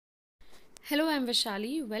Hello, I'm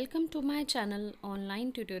Vaishali. Welcome to my channel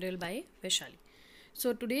Online Tutorial by Vaishali.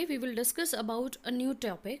 So today we will discuss about a new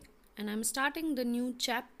topic and I'm starting the new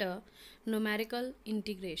chapter, Numerical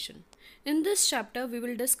Integration. In this chapter we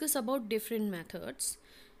will discuss about different methods.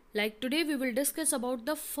 Like today we will discuss about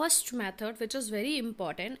the first method, which is very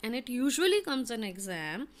important and it usually comes in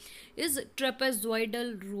exam, is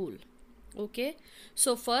Trapezoidal Rule. Okay,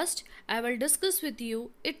 so first I will discuss with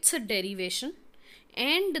you its a derivation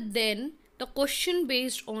and then the question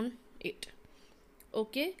based on it.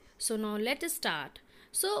 Okay, so now let us start.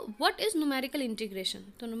 So what is numerical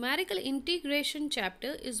integration? The numerical integration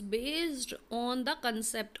chapter is based on the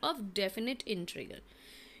concept of definite integral,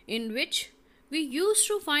 in which we used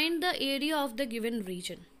to find the area of the given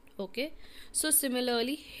region. Okay, so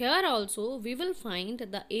similarly here also we will find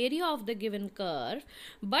the area of the given curve,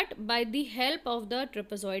 but by the help of the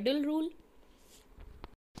trapezoidal rule.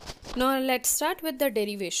 Now let's start with the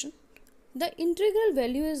derivation. The integral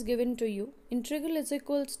value is given to you. Integral is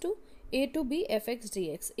equals to a to b fx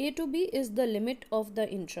dx. A to b is the limit of the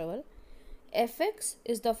interval. Fx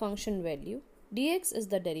is the function value. Dx is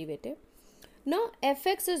the derivative. Now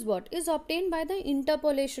fx is what? Is obtained by the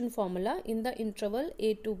interpolation formula in the interval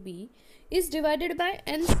a to b is divided by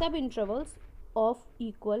n subintervals of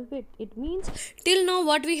equal width. It means till now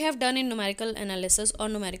what we have done in numerical analysis or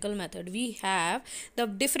numerical method, we have the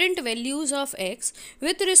different values of x.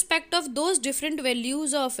 With respect of those different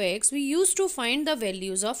values of x, we used to find the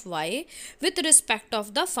values of y with respect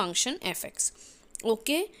of the function fx.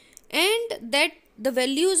 Okay, and that the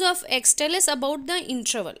values of x tell us about the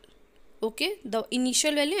interval. Okay, the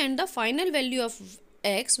initial value and the final value of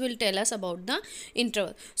x will tell us about the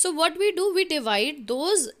interval. So what we do, we divide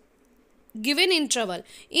those given interval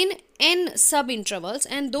in n sub intervals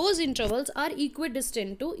and those intervals are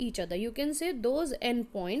equidistant to each other. You can say those n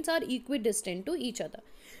points are equidistant to each other.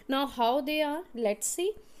 Now how they are, let's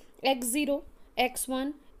see. x0,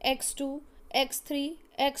 x1, x2, x3,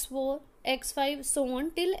 x4, x5, so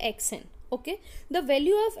on till xn. Okay, the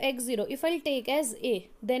value of x0 if I'll take as a,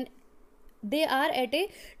 then they are at a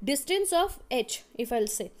distance of h, if I'll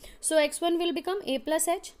say. So x1 will become a plus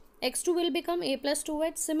h, x2 will become a plus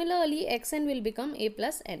 2h, similarly xn will become a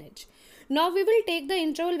plus nh. Now we will take the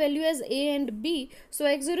interval value as a and b, so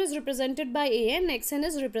x0 is represented by a and xn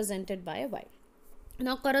is represented by y.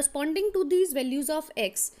 Now corresponding to these values of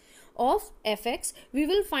x of fx, we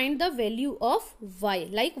will find the value of y,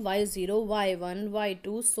 like y0, y1,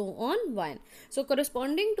 y2, so on, yn. So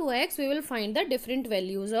corresponding to x, we will find the different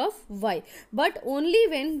values of y, but only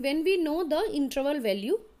when we know the interval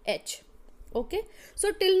value h. Okay,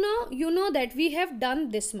 so till now you know that we have done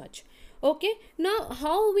this much. Okay, now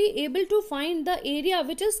how we able to find the area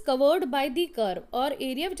which is covered by the curve or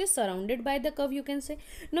area which is surrounded by the curve, you can say.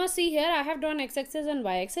 Now see here I have drawn x-axis and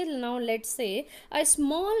y-axis. Now let's say a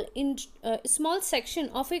small section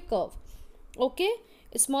of a curve. Okay,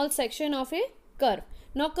 a small section of a curve.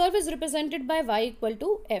 Now curve is represented by y equal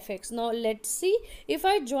to fx. Now let's see, if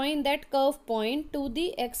I join that curve point to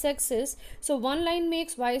the x-axis, so one line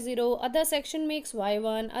makes y0, other section makes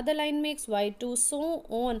y1, other line makes y2, so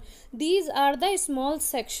on. These are the small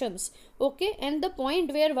sections. Okay, and the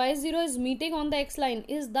point where y0 is meeting on the x line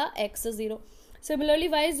is the x0. Similarly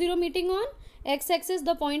y0 meeting on x-axis,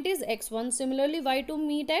 the point is x1. Similarly y2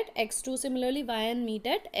 meet at x2. Similarly yn meet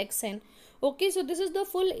at xn. Okay, so this is the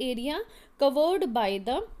full area covered by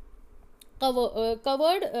the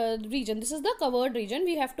covered region. This is the covered region.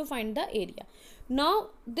 We have to find the area. Now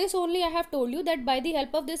this only I have told you that by the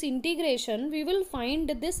help of this integration we will find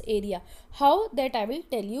this area. How, that I will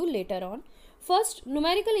tell you later on. First,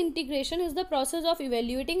 numerical integration is the process of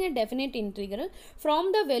evaluating a definite integral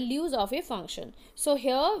from the values of a function. So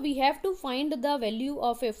here we have to find the value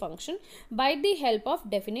of a function by the help of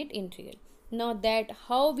definite integral. Now that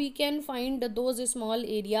how we can find those small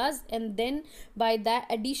areas, and then by the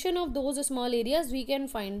addition of those small areas we can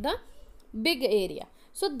find the big area.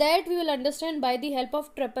 So that we will understand by the help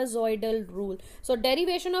of trapezoidal rule. So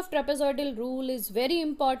derivation of trapezoidal rule is very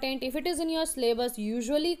important. If it is in your syllabus,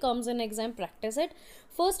 usually comes in exam, practice it.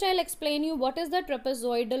 First I'll explain you what is the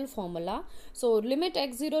trapezoidal formula. So limit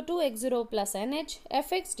x0 to x0 plus nh,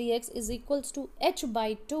 fx dx is equals to h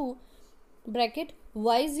by 2 bracket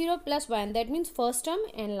y0 plus yn, that means first term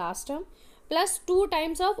and last term, plus 2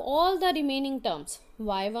 times of all the remaining terms,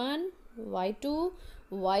 y1, y2,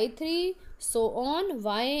 y3, so on,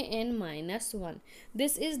 yn minus 1.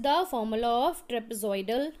 This is the formula of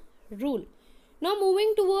trapezoidal rule. Now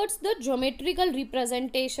moving towards the geometrical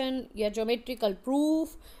representation, geometrical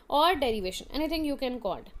proof or derivation, anything you can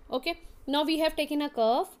call it. Okay, now we have taken a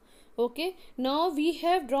curve. Okay, now we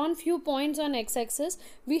have drawn few points on x-axis.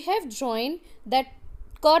 We have joined that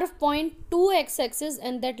curve point to x-axis,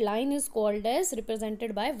 and that line is called as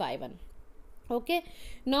represented by y1. Okay,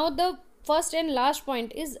 now the first and last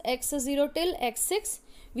point is x0 till x6.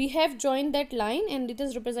 We have joined that line and it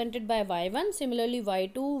is represented by y1. Similarly,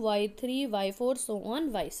 y2, y3, y4, so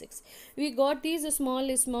on, y6. We got these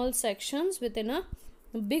small sections within a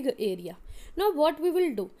big area. Now what we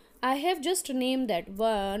will do, I have just named that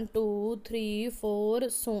 1, 2, 3, 4,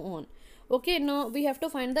 so on. Okay, now we have to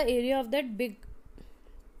find the area of that big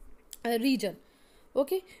region.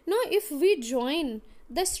 Okay, now if we join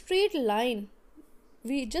the straight line,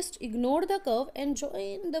 we just ignore the curve and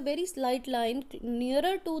join the very slight line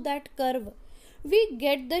nearer to that curve, we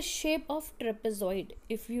get the shape of trapezoid.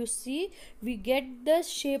 If you see, we get the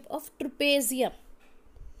shape of trapezium.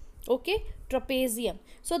 Okay, trapezium.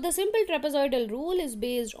 So the simple trapezoidal rule is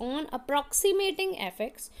based on approximating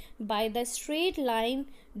fx by the straight line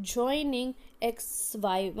joining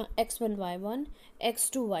x1 y1,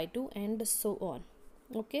 x2 y2, and so on.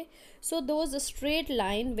 Okay, so those straight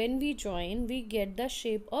line, when we join, we get the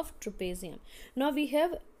shape of trapezium. Now we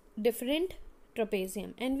have different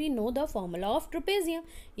trapezium and we know the formula of trapezium.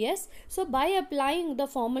 Yes, so by applying the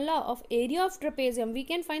formula of area of trapezium, we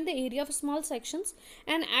can find the area of small sections,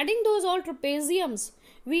 and adding those all trapeziums,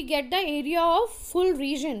 we get the area of full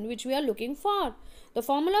region which we are looking for. The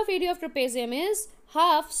formula of area of trapezium is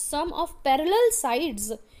half sum of parallel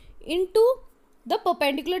sides into the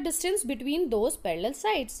perpendicular distance between those parallel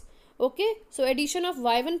sides. Okay, so addition of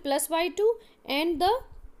y1 plus y2 and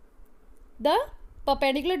the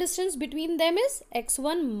perpendicular distance between them is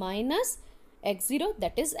x1 minus x0,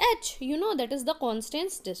 that is h. You know, that is the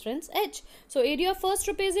constant difference h. So area of first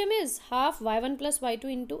trapezium is half y1 plus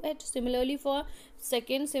y2 into h. Similarly for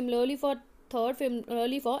second, similarly for third,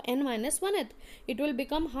 similarly for n minus 1th, it will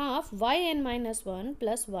become half yn minus 1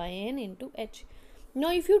 plus yn into h.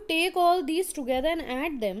 Now if you take all these together and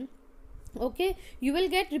add them, okay, you will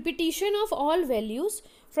get repetition of all values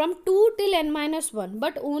from 2 till n minus 1,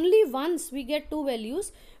 but only once we get two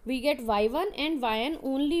values. We get y1 and yn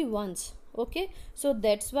only once. Okay, so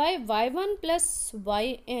that's why y1 plus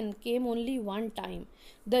yn came only one time.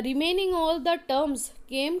 The remaining all the terms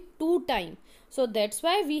came two times. So that's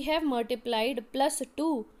why we have multiplied plus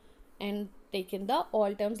 2 and taken the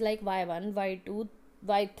all terms like y1, y2,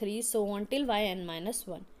 y3, so on till yn minus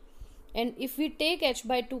 1. And if we take h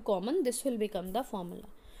by 2 common, this will become the formula.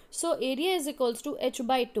 So area is equals to h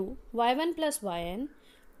by 2 y1 plus yn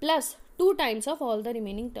plus 2 times of all the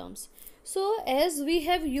remaining terms. So as we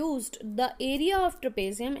have used the area of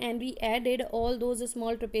trapezium and we added all those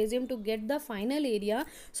small trapezium to get the final area,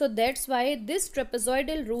 so that's why this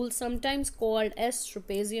trapezoidal rule sometimes called as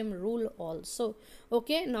trapezium rule also.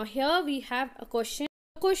 Okay, now here we have a question.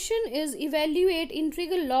 Question is evaluate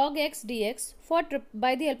integral log x dx for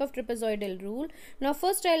by the help of trapezoidal rule. Now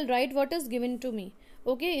first I'll write what is given to me.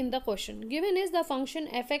 Okay, in the question given is the function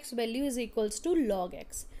fx value is equals to log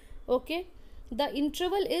x. Okay, the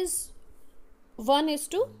interval is 1 is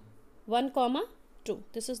to 1 comma 2.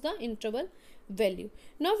 This is the interval value.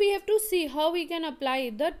 Now we have to see how we can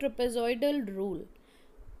apply the trapezoidal rule.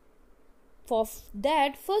 For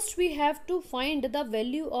that, first we have to find the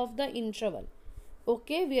value of the interval.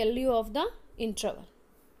 Okay, value of the interval,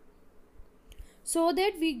 so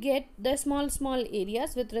that we get the small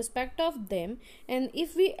areas with respect of them, and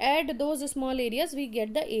if we add those small areas, we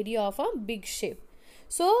get the area of a big shape.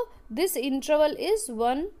 So this interval is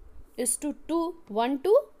 1 is to 2, 1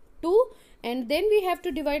 to 2, and then we have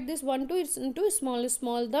to divide this 1 to into small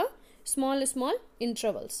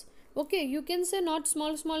intervals. Okay, you can say not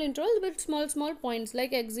small intervals but small points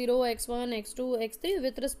like x0, x1, x2, x3.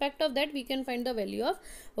 With respect of that, we can find the value of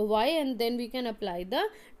y and then we can apply the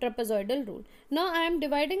trapezoidal rule. Now I am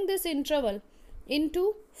dividing this interval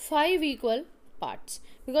into 5 equal parts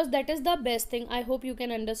because that is the best thing. I hope you can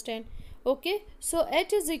understand. Okay, so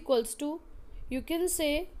h is equals to, you can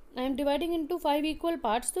say I am dividing into 5 equal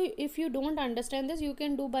parts. So if you don't understand this, you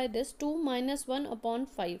can do by this 2 minus 1 upon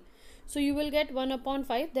 5. So you will get 1 upon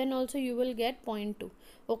 5, then also you will get 0.2.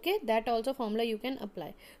 Okay, that also formula you can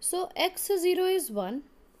apply. So x0 is 1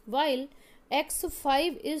 while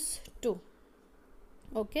x5 is 2.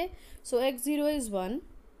 Okay, so x0 is 1,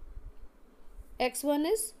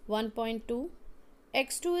 x1 is 1.2,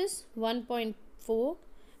 x2 is 1.4,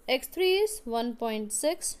 x3 is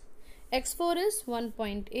 1.6, x4 is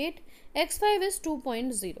 1.8, x5 is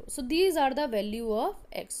 2.0. So these are the value of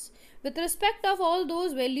x. With respect of all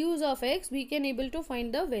those values of x, we can able to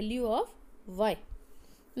find the value of y.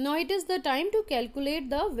 Now it is the time to calculate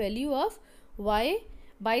the value of y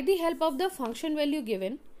by the help of the function value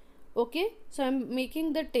given. Okay, so I'm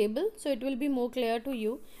making the table so it will be more clear to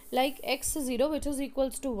you. Like x0, which is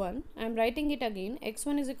equals to 1, I'm writing it again.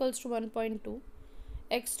 x1 is equals to 1.2,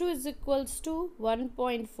 x2 is equals to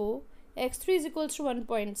 1.4, x3 is equals to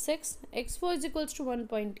 1.6, x4 is equals to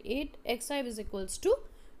 1.8, x5 is equals to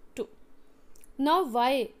 2. Now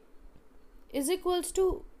y is equals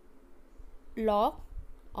to log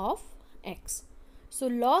of x. So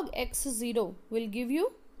log x0 will give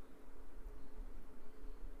you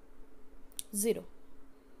 0.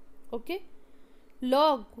 Okay,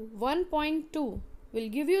 log 1.2 will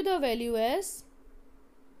give you the value as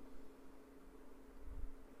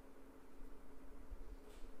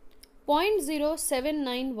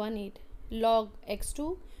 0.07918. Log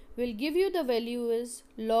x2 will give you the value is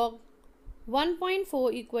log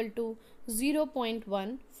 1.4 equal to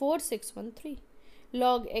 0.14613.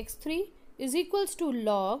 Log x3 is equals to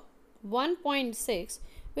log 1.6,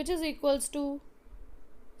 which is equals to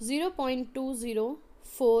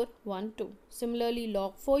 0.20412. Similarly,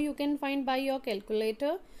 log 4 you can find by your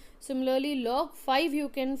calculator. Similarly, log 5 you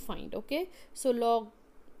can find. Okay, so log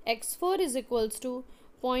x4 is equals to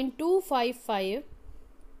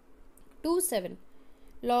 0.25527.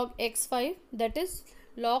 Log x5, that is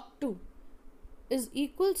log 2, is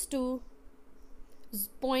equals to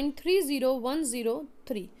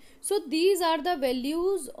 0.30103. So these are the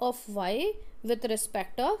values of y with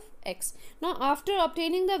respect of x. Now after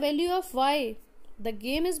obtaining the value of y, the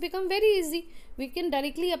game has become very easy. We can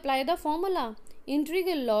directly apply the formula.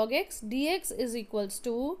 Integral log x dx is equals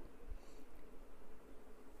to,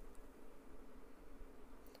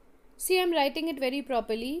 see, I am writing it very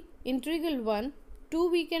properly. Integral 1, 2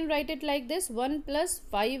 we can write it like this, 1 plus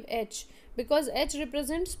 5h, because h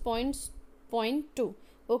represents 0.2.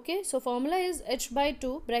 Okay, so formula is h by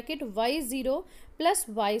 2 bracket y0 plus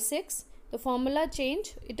y6. The formula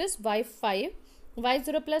change, it is y5,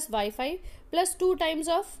 y0 plus y5 plus 2 times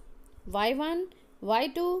of y1,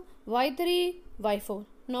 y2, y3, y4.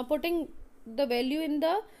 Now putting the value in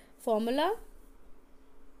the formula,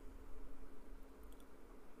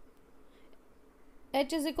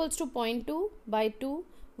 h is equals to 0.2 by 2,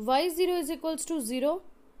 y0 is equals to 0,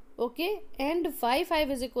 okay, and y5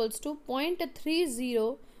 is equals to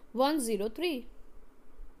 0.30103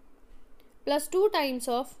 plus 2 times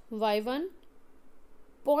of y1,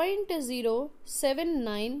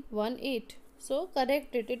 0.07918. So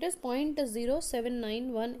correct it, it is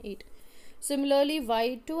 0.07918. Similarly,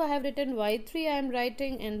 y2 I have written, y3 I am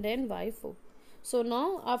writing, and then y4. So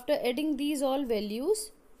now after adding these all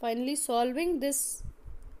values, finally solving this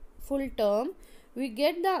full term, we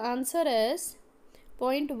get the answer as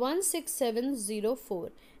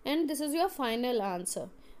 0.16704, and this is your final answer.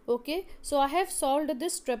 Okay, so I have solved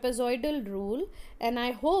this trapezoidal rule, and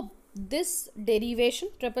I hope this derivation,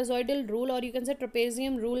 trapezoidal rule, or you can say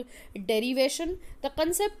trapezium rule derivation, the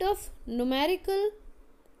concept of numerical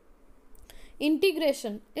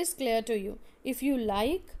integration is clear to you. If you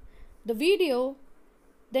like the video,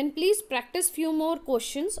 then please practice few more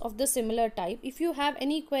questions of the similar type. If you have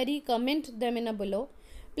any query, comment them in a below.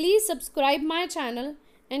 Please subscribe my channel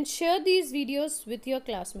and share these videos with your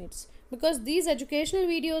classmates, because these educational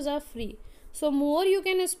videos are free. So more you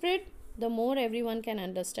can spread, the more everyone can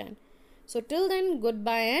understand. So till then,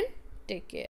 goodbye and take care.